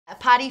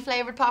Patty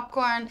flavoured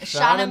popcorn.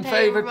 Shannon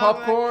favourite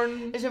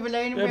popcorn. Is it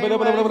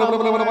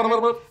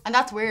popcorn? And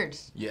that's weird.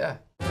 Yeah.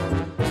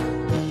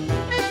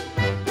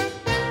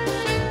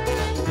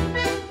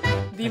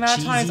 The amount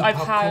of times I've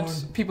had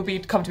people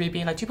come to me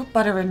being like, do you put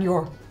butter in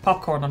your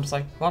popcorn? I'm just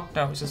like, what?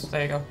 No, it's just,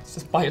 there you go. It's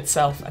just by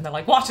itself. And they're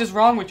like, what is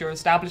wrong with your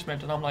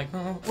establishment? And I'm like,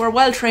 oh. We're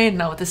well trained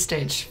now at this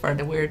stage for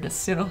the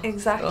weirdness, you know?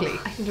 Exactly.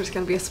 I think there's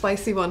going to be a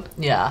spicy one.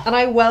 Yeah. And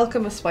I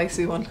welcome a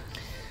spicy one.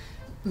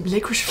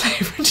 Licorice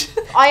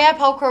flavoured. I had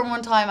popcorn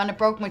one time and it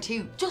broke my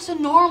tooth. Just a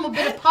normal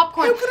bit of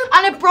popcorn.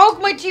 And it broke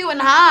my tooth in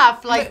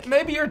half. Like,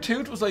 maybe your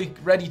tooth was like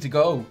ready to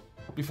go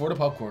before the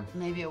popcorn.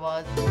 Maybe it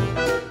was.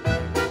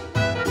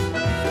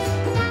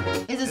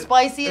 Is it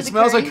spicy? It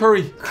smells like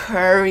curry.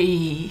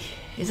 Curry.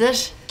 Is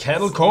it?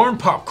 Kettle corn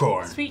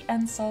popcorn. Sweet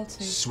and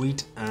salty.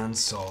 Sweet and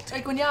salty.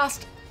 Like when you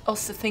asked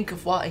us to think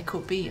of what it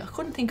could be, I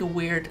couldn't think of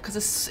weird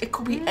because it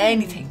could be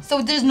anything.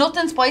 So there's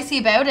nothing spicy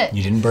about it.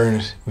 You didn't burn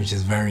it, which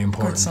is very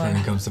important sign.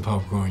 when it comes to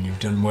popcorn. You've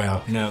done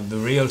well. Now, the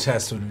real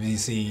test would be to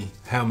see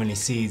how many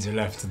seeds are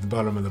left at the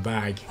bottom of the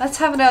bag. Let's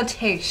have an old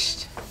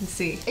taste and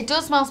see. It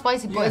does smell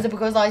spicy, but is it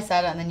because I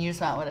said it and then you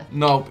smell it with it?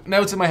 No,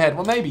 now it's in my head.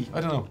 Well, maybe.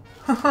 I don't know.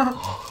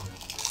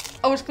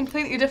 Oh, it's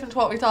completely different to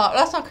what we thought.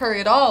 That's not curry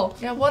at all.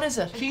 Yeah, what is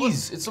it?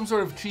 Cheese. It's some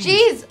sort of cheese.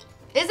 Cheese!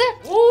 Is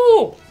it?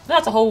 Ooh,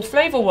 that's a whole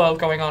flavour world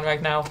going on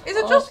right now. Is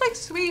it just like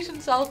sweet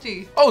and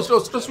salty? Oh, so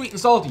it's just sweet and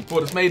salty,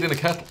 but it's made in a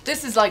kettle.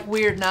 This is like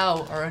weird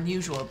now or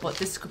unusual, but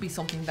this could be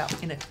something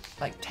that in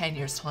like 10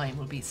 years time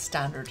will be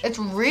standard. It's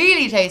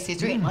really tasty.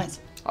 It's really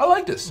nice. I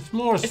like this. It's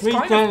more sweet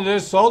kind than it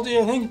is salty,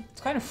 I think.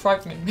 It's kind of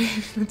frightening.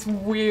 It's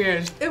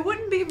weird. It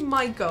wouldn't be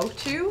my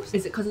go-to.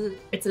 Is it because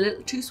it's a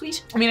little too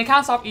sweet? I mean, I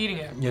can't stop eating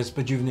it. Yes,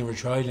 but you've never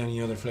tried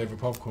any other flavour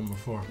popcorn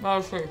before.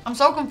 Oh, true. I'm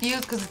so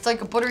confused because it's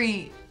like a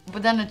buttery,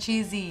 but then a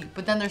cheesy,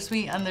 but then there's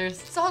sweet and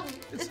there's salt.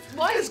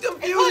 Why It's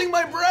confusing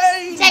my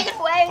brain. Take it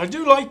away. I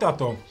do like that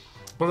though.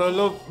 But I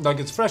love, like,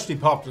 it's freshly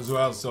popped as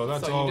well, so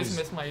that's So you always... just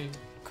missed my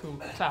cool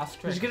class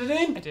trick. Did you get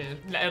it in? I did.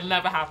 It'll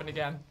never happen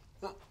again.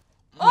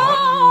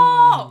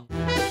 Oh!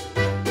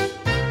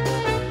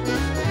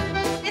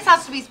 This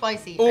has to be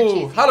spicy. or Oh,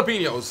 cheesy.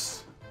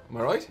 jalapenos. Am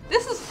I right?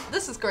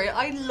 This is great.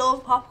 I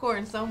love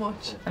popcorn so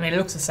much. I mean, it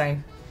looks the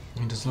same.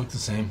 It does look the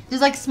same.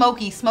 There's like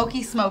smoky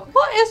smoke.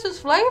 What is this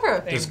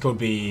flavour? This could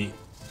be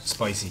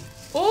spicy.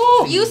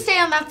 Oh! You stay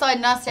on that side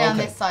and I'll stay on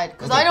Okay. this side.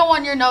 Because Okay. I don't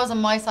want your nose on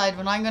my side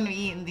when I'm going to be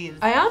eating these.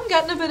 I am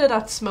getting a bit of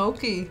that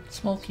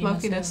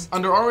smokiness.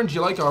 Under orange,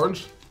 you like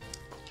orange?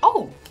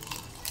 Oh!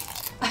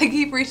 I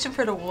keep reaching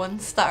for the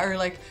ones that are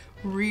like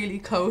really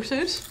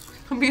coated.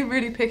 I'm being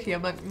really picky.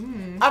 I'm like,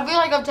 I feel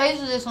like I've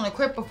tasted this on a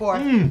crip before.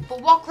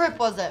 But what crip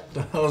was it? What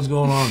the hell's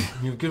going on?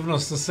 You've given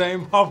us the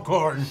same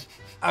popcorn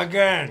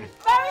again.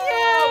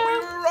 Oh, we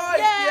were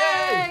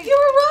right! Yay! you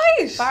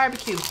were right.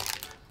 Barbecue.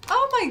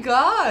 Oh my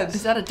god.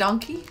 Is that a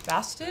donkey?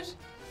 Bastard?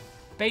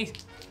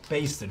 Bait.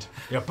 Basted.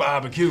 You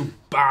barbecue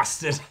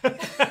bastard.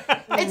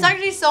 It's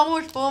actually so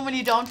much fun when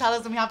you don't tell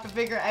us and we have to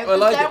figure it out. I 'Cause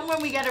like then it. when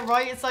we get it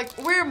right, it's like,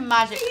 we're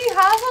magic. He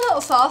has a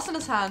little sauce in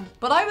his hand,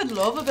 but I would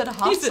love a bit of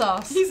hot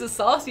sauce. He's a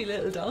saucy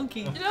little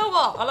donkey. You know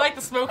what? I like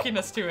the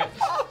smokiness to it.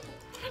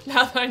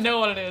 Now that I know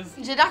what it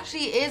is. It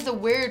actually is a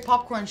weird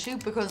popcorn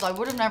shoot because I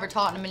would have never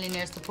thought in a million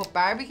years to put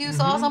barbecue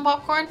sauce on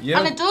popcorn. Yeah.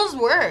 And it does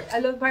work. I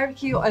love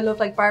barbecue. I love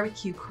like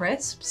barbecue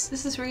crisps.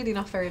 This is really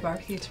not very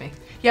barbecue to me.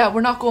 Yeah,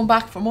 we're not going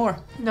back for more.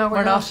 No,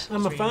 We're not.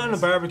 I'm a fan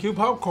of barbecue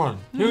popcorn.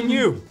 Who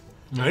knew?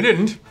 I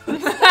didn't.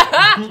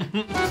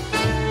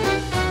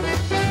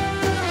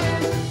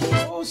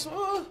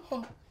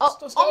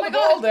 Oh my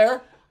God.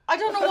 There. I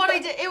don't know what I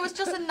did. It was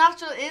just a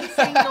natural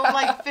instinct of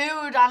like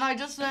food and I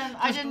just went,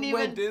 I didn't even.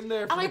 went in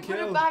there for and I the put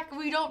kill. it back.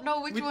 We don't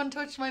know which one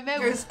touched my mouth.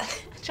 There's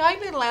a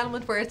tiny little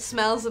element where it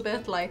smells a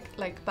bit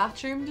like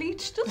bathroom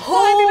bleach. Just a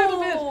tiny little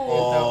bit.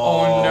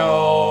 Oh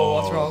no,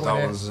 what's wrong That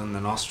with was in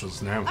the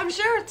nostrils now. I'm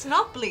sure it's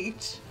not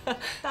bleach.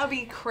 That'd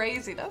be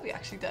crazy. That'd be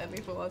actually deadly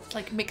if it was. It's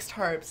like mixed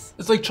herbs.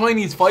 It's like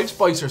Chinese five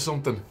spice or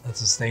something.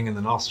 That's a sting in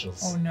the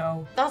nostrils. Oh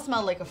no. That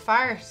smelled like a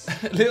fart.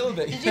 A little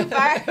bit. Did you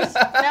fart?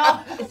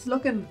 No. It's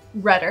looking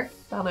redder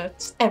than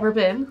it's ever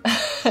been.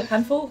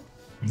 Handful?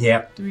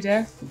 Yeah. Do we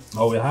dare?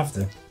 Oh, we'll have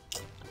to.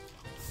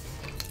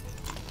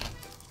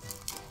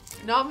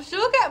 No, I'm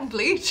still getting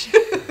bleach.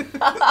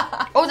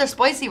 Oh, they're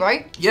spicy,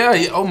 right? Yeah,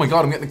 yeah. Oh my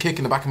god, I'm getting a kick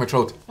in the back of my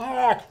throat.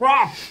 Ah,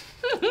 crap!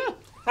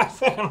 That's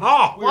fucking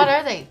hot. What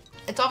are they?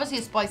 It's obviously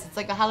a spice. It's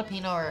like a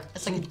jalapeno or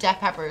it's like a dead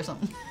pepper or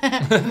something.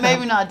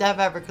 Maybe not a dead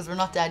pepper because we're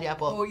not dead yet,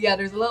 but. Oh yeah,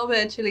 there's a little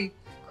bit of chili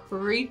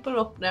creeping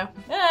up now.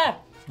 Yeah,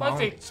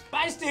 spicy.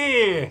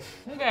 Spicy!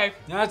 Okay.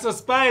 That's a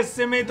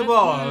spicy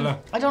meatball.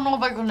 I don't know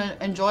if I'm gonna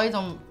enjoy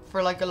them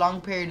for like a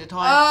long period of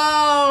time.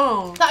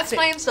 Oh, that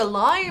explains the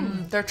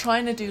lime. They're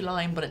trying to do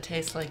lime, but it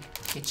tastes like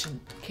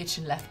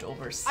kitchen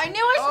leftovers. I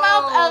knew I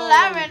smelled a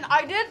lemon.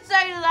 I did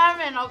say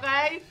lemon,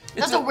 okay?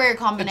 That's a weird It's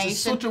combination.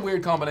 such a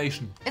weird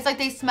combination. It's like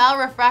they smell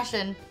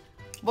refreshing,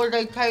 but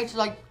they taste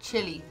like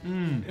chili.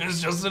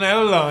 It's just an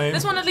L lime.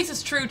 This one at least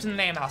is true to the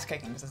name House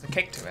Kicking because there's a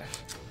kick to it.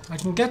 I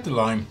can get the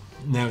lime.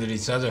 now that he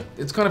says it.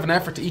 It's kind of an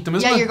effort to eat them,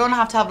 isn't Yeah, it? you're going to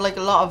have like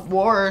a lot of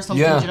water or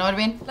something, Yeah. do you know what I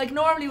mean? Like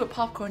normally with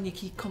popcorn you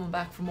keep coming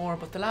back for more,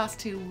 but the last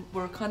two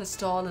were kind of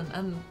stalling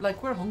and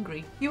like we're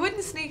hungry. You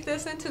wouldn't sneak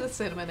this into the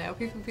cinema now.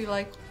 People would be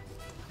like,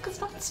 look at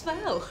that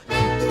smell.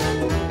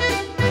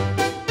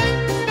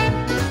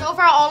 So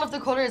far, all of the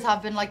colours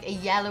have been like a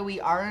yellowy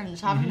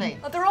orange, haven't they?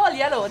 Oh, they're all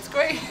yellow, it's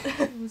great.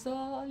 It was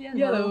all yellow.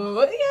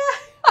 Yellow.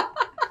 Yeah.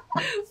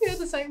 We had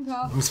the same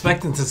thought. I'm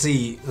expecting to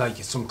see like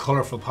some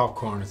colourful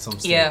popcorn at some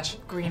stage. Yeah.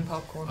 Green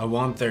popcorn. I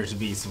want there to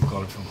be some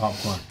colourful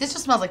popcorn. This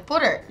just smells like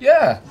butter.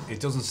 Yeah.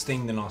 It doesn't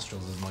sting the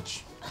nostrils as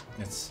much.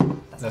 Let's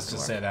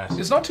just say that.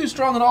 It's not too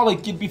strong at all.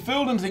 Like, you'd be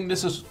fooled into thinking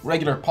this is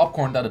regular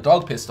popcorn that a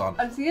dog pissed on.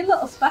 I'm seeing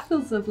little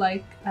speckles of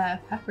like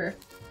pepper.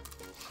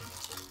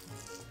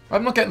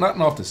 I'm not getting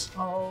nothing off this.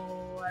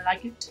 Oh, I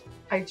like it.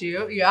 I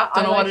do, yeah.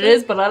 Don't know what it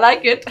is, but I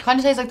like it. Kind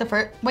of tastes like the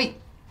first.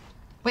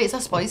 Wait, is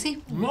that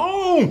spicy?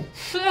 No!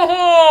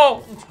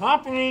 It's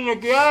happening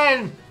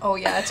again! Oh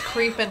yeah, it's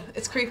creeping.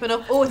 It's creeping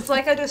up. Oh, it's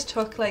like I just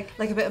took like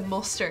a bit of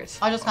mustard.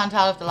 I just can't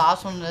tell if the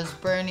last one is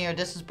Bernie or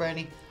this is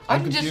Bernie. I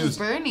I'm think this is confused.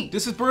 Bernie.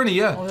 This is Bernie,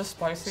 yeah. Oh, this is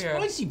spicy.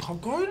 Spicy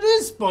popcorn it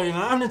is, boy,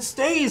 and it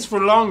stays for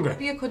longer.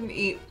 Maybe you couldn't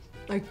eat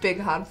like big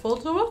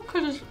handfuls of it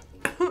because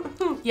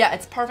Yeah,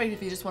 it's perfect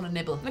if you just want to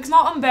nibble. Like, it's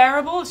not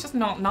unbearable, it's just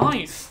not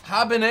nice.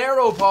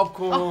 Habanero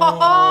popcorn.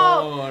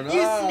 Oh,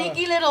 you Ah.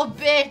 sneaky little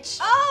bitch.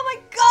 oh my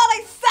god,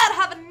 I said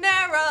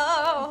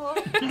habanero.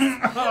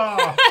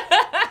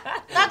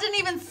 That didn't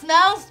even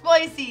smell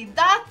spicy.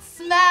 That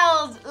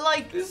smells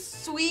like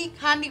sweet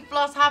candy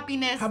floss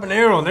happiness.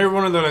 Habanero, they're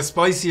one of the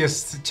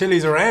spiciest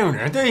chilies around,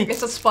 aren't they?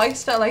 It's a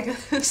spice that like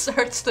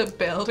starts to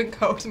build and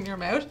coat in your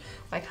mouth.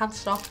 I can't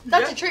stop.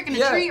 That's a trick and a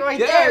Yeah, treat right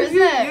yeah, there, isn't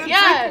you, it? You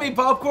tricked me,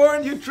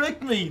 popcorn. You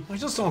tricked me. I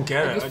just don't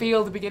get I it. can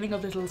feel the beginning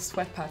of little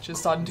sweat patches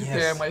starting to Yes.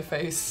 appear in my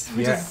face.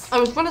 Yeah. I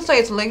was going to say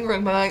it's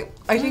lingering, but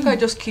I think I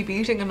just keep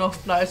eating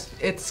enough that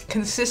it's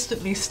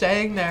consistently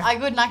staying there. I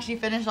couldn't actually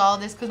finish all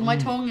this because my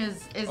tongue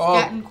is Oh.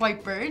 getting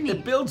quite burny.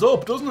 It builds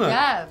up, doesn't it?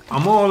 Yeah.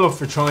 I'm all up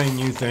for trying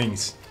new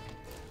things,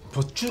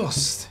 but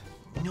just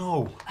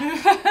no,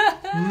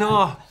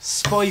 not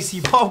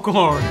spicy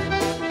popcorn.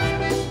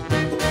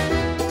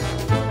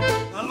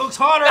 That looks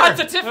hotter. That's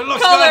a different It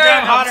looks colour.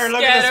 goddamn I'm hotter.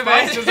 Look at the scared of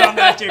it. spices on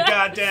that, you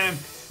goddamn.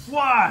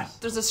 What?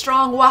 There's a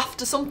strong waft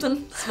to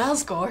something.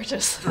 smells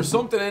gorgeous. There's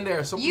something in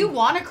there. Something. You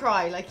want to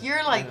cry, like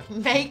you're like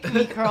make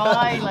me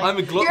cry. Like I'm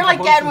a glutton you're like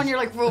for getting punishment. when you're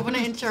like rubbing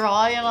it into your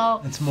eye and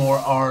all. It's more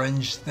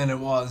orange than it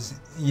was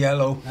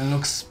yellow. It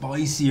looks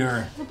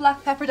spicier. The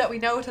black pepper that we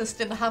noticed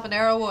in the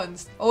habanero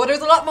ones. Oh, there's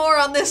a lot more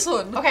on this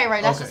one. Okay,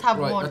 right. Let's Okay, just have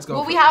right, one. let's go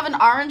Will for we it. have an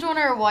orange one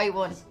or a white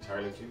one?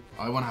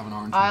 I want to have an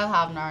orange. I'll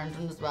have an orange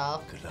one as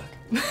well. Good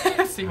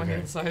luck. See when you're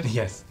inside.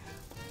 Yes.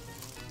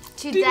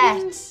 To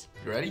death.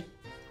 You ready?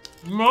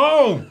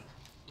 No.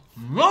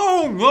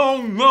 No,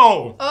 no,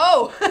 no.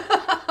 Oh.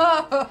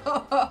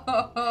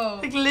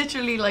 Like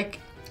literally, like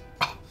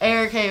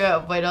air came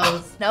out of my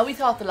nose. Now we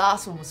thought the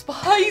last one was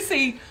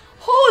spicy.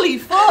 Holy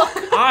fuck!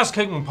 Ass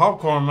kicking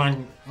popcorn,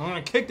 man. I'm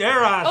gonna kick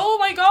their ass. Oh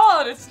my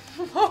god, it's.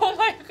 Oh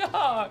my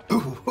god.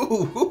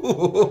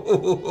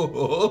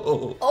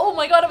 Oh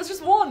my god, it was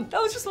just one.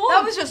 That was just one.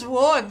 That was just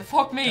one.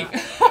 Fuck me.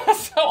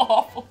 So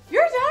awful.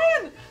 You're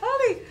dying,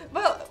 Holly.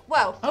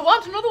 Well. I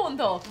want another one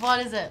though.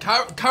 What is it?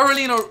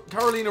 Carolina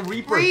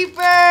Reaper.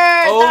 Reaper.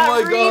 Oh that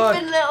my God.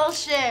 reaping little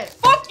shit.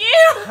 Fuck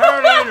you!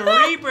 Carolina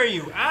Reaper,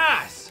 you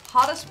ass.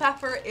 Hottest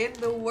pepper in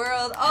the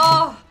world.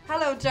 Oh,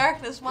 hello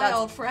darkness, my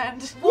old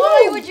friend.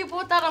 Why would you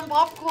put that on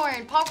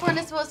popcorn? Popcorn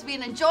is supposed to be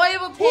an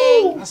enjoyable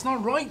thing. That's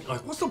not right.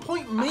 Like, what's the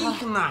point in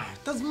making that?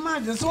 That's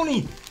mad.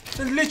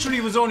 That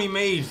literally was only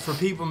made for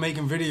people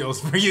making videos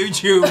for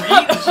YouTube.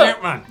 Eating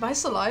shit, man. My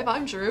saliva,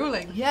 I'm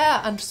drooling. Yeah,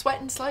 and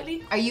sweating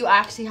slightly. Are you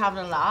actually having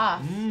a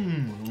laugh?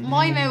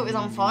 My mouth is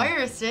on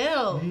fire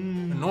still.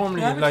 Normally,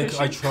 Have a like,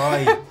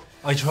 tissue.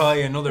 I try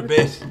another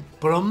bit,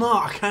 but I'm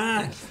not.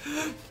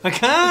 I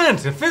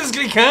can't. I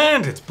physically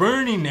can't. It's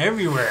burning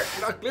everywhere.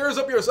 That clears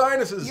up your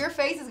sinuses. Your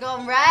face is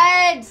going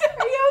red.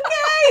 Are you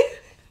okay?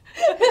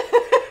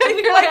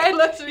 You're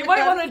like, you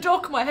might want to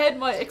duck, my head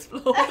might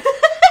explode.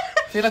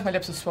 I feel like my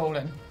lips are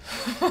swollen.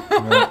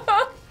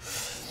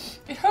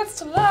 It hurts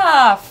to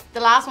laugh. The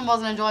last one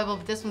wasn't enjoyable,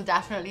 but this one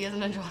definitely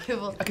isn't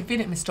enjoyable. I can feel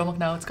it in my stomach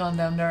now. It's gone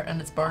down there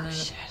and it's burning.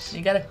 shit.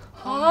 You get it?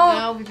 Oh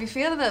no, we'll be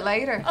feeling it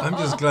later. I'm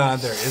just glad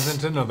there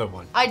isn't another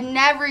one. I'd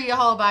never eat a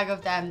whole bag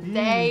of them.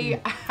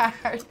 They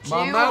are too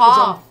My mouth is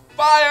hot. on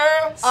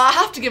fire. I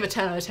have to give it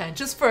 10 out of 10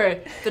 just for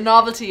the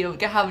novelty of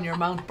having your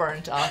mouth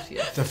burnt off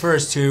you. The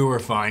first two were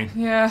fine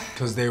Yeah.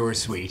 because they were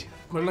sweet,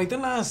 but like the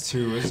last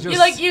two was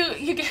just.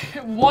 You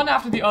get one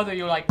after the other.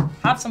 You're like,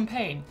 have some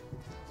pain.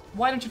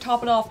 Why don't you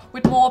top it off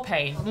with more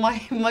pain?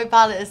 My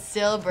palate is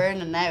still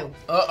burning now.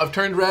 I've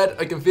turned red.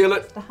 I can feel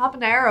it. The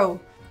habanero,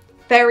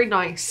 very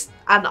nice.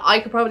 And I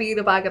could probably eat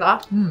a bag of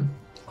that.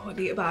 Oh, I'd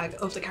eat a bag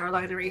of the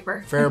Carolina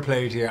Reaper. Fair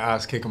play to you,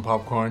 ass kicking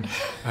popcorn.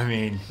 I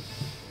mean,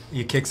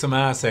 you kick some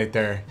ass out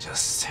there.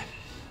 Just,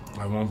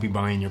 I won't be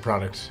buying your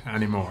product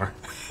anymore.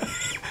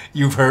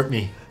 You've hurt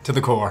me to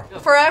the core.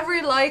 For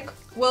every like,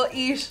 we'll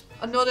eat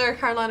another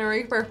Carolina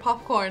Reaper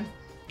popcorn.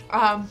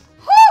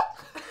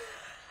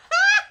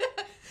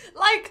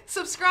 Like,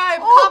 subscribe,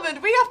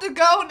 comment. We have to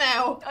go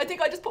now. I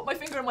think I just put my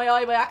finger in my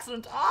eye by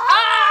accident.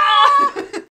 Ah!